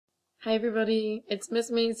Hi everybody, it's Miss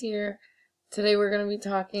Maze here. Today we're going to be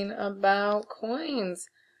talking about coins.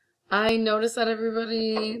 I noticed that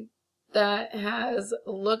everybody that has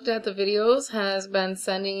looked at the videos has been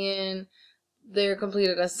sending in their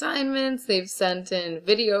completed assignments. They've sent in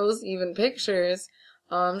videos, even pictures,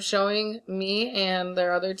 showing me and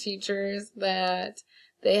their other teachers that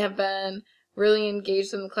they have been really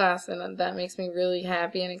engaged in the class, and that makes me really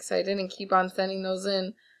happy and excited, and keep on sending those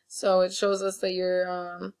in. So it shows us that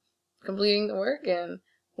you're completing the work and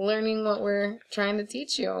learning what we're trying to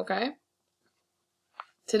teach you, okay?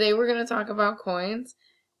 Today we're going to talk about coins,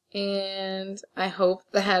 and I hope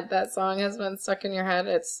that song has been stuck in your head.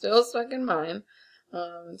 It's still stuck in mine.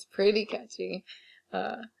 It's pretty catchy.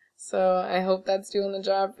 So I hope that's doing the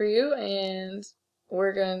job for you, and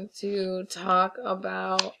we're going to talk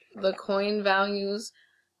about the coin values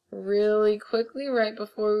really quickly right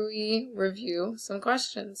before we review some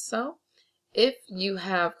questions. So if you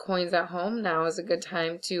have coins at home, now is a good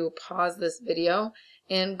time to pause this video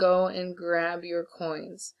and go and grab your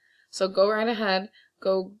coins. So go right ahead,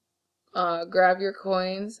 go grab your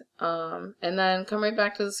coins, and then come right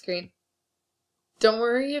back to the screen. Don't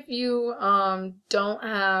worry if you don't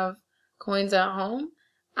have coins at home.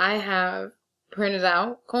 I have printed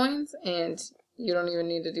out coins, and you don't even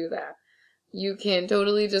need to do that. You can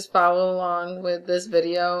totally just follow along with this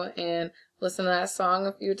video and listen to that song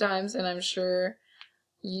a few times, and I'm sure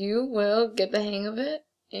you will get the hang of it.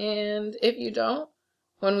 And if you don't,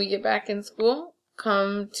 when we get back in school,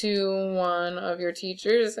 come to one of your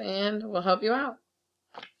teachers and we'll help you out.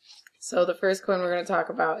 So the first coin we're going to talk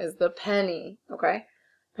about is the penny, okay?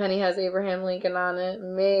 Penny has Abraham Lincoln on it,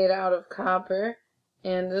 made out of copper,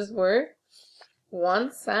 and is worth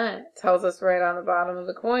 1 cent. Tells us right on the bottom of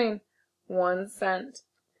the coin. 1 cent.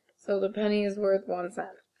 So the penny is worth 1 cent.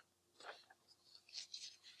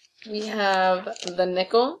 We have the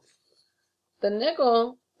nickel. The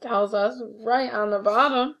nickel tells us right on the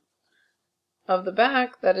bottom of the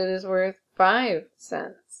back that it is worth 5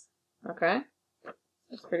 cents. Okay?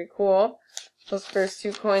 That's pretty cool. Those first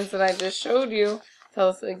two coins that I just showed you tell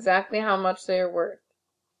us exactly how much they are worth.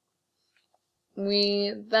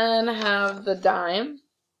 We then have the dime.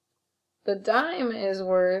 The dime is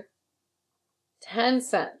worth 10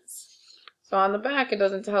 cents. So on the back, it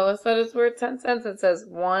doesn't tell us that it's worth 10 cents. It says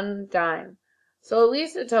 1 dime. So at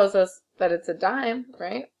least it tells us that it's a dime,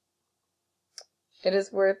 right? It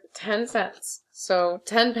is worth 10 cents. So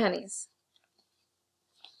 10 pennies.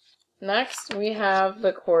 Next, we have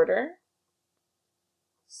the quarter.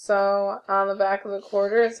 So on the back of the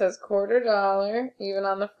quarter, it says $quarter. Even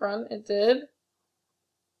on the front, it did.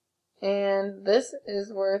 And this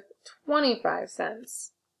is worth 25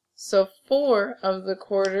 cents. So 4 of the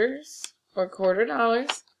quarters, or $quarter,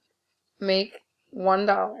 make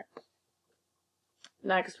 $1.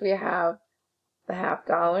 Next we have the $half.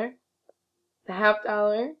 The $half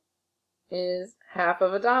is half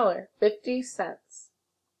of $1, 50 cents.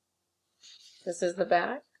 This is the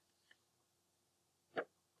back. It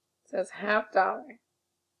says $half.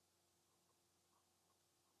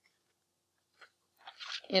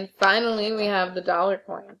 And finally we have the dollar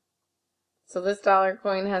coin. So this dollar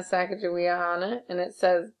coin has Sacagawea on it, and it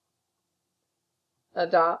says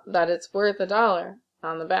that it's worth $1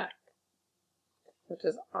 on the back, which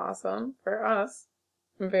is awesome for us.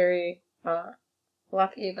 I'm very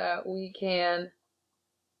lucky that we can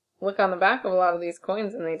look on the back of a lot of these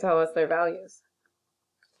coins and they tell us their values.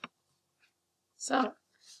 So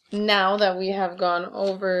now that we have gone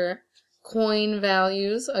over coin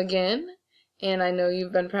values again, and I know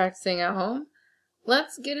you've been practicing at home,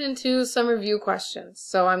 let's get into some review questions.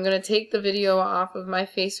 So I'm going to take the video off of my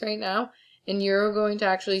face right now, and you're going to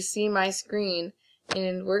actually see my screen,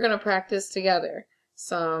 and we're going to practice together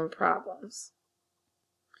some problems.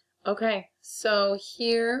 Okay, so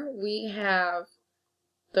here we have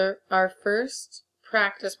our first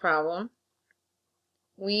practice problem.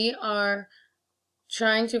 We are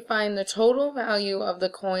trying to find the total value of the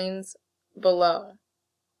coins below.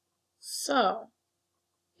 So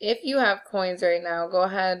if you have coins right now, go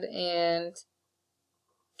ahead and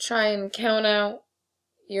try and count out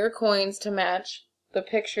your coins to match the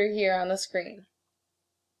picture here on the screen.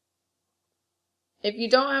 If you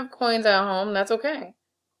don't have coins at home, that's okay.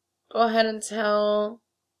 Go ahead and tell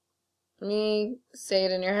me, say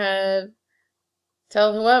it in your head,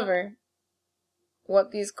 tell whoever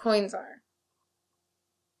what these coins are.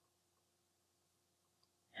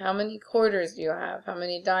 How many quarters do you have? How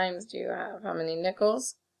many dimes do you have? How many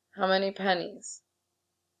nickels? How many pennies?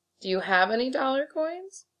 Do you have any dollar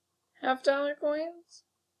coins? $half coins?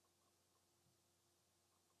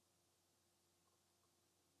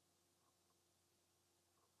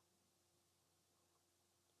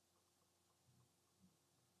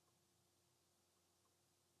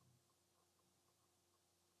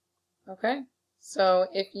 Okay, so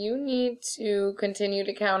if you need to continue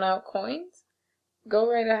to count out coins,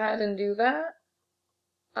 go right ahead and do that.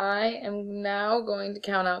 I am now going to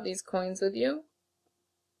count out these coins with you.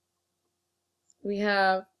 We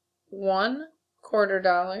have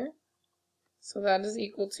 $1/4, so that is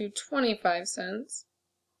equal to 25 cents.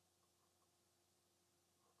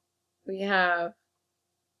 We have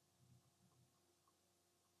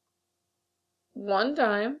 1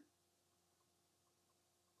 dime,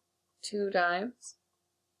 2 dimes,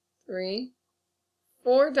 3,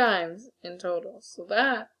 4 dimes in total. So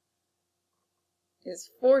that is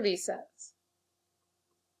 40 cents.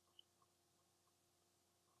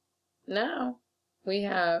 Now we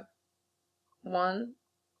have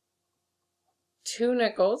 2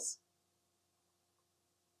 nickels.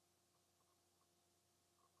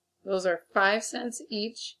 Those are 5 cents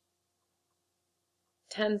each,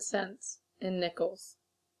 10 cents in nickels.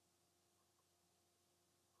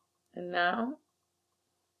 And now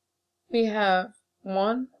we have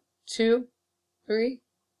 1, 2, 3,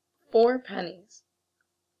 4 pennies.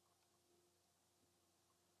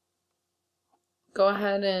 Go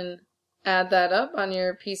ahead and add that up on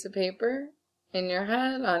your piece of paper, in your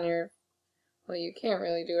head, on your, well, you can't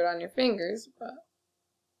really do it on your fingers, but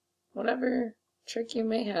whatever trick you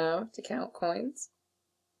may have to count coins.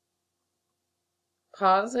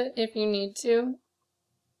 Pause it if you need to.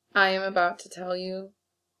 I am about to tell you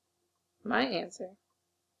my answer.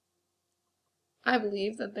 I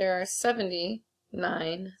believe that there are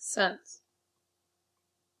 79 cents.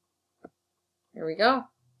 Here we go.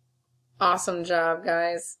 Awesome job,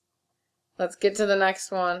 guys. Let's get to the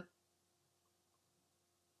next one.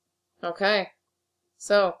 Okay,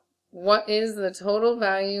 so what is the total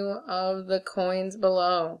value of the coins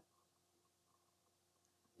below?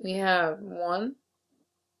 We have 1,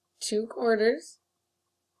 2 quarters,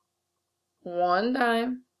 1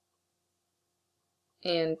 dime,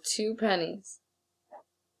 and 2 pennies.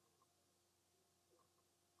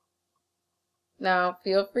 Now,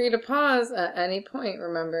 feel free to pause at any point,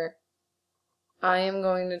 remember. I am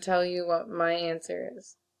going to tell you what my answer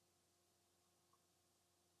is.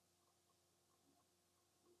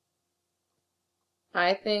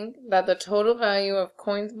 I think that the total value of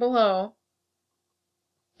coins below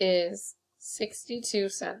is 62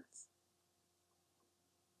 cents.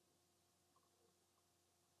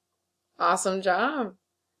 Awesome job.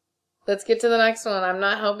 Let's get to the next one. I'm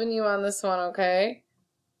not helping you on this one, okay?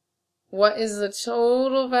 What is the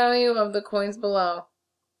total value of the coins below?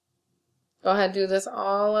 Go ahead, do this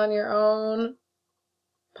all on your own.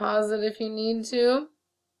 Pause it if you need to.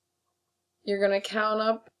 You're going to count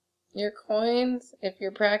up your coins if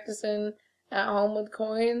you're practicing at home with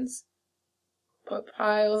coins. Put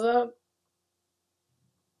piles up.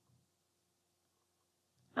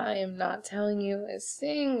 I am not telling you a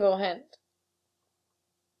single hint.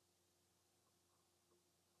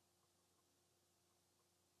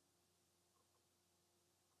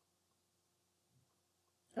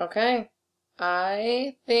 Okay,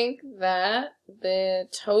 I think that the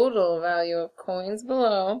total value of coins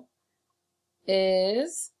below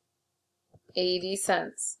is 80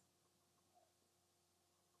 cents.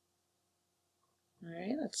 All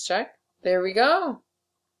right, let's check. There we go.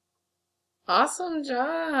 Awesome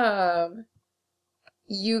job.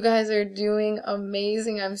 You guys are doing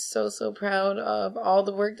amazing. I'm so proud of all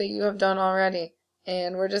the work that you have done already.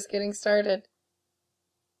 And we're just getting started.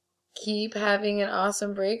 Keep having an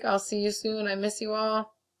awesome break. I'll see you soon. I miss you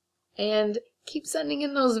all. And keep sending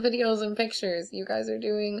in those videos and pictures. You guys are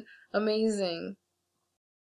doing amazing.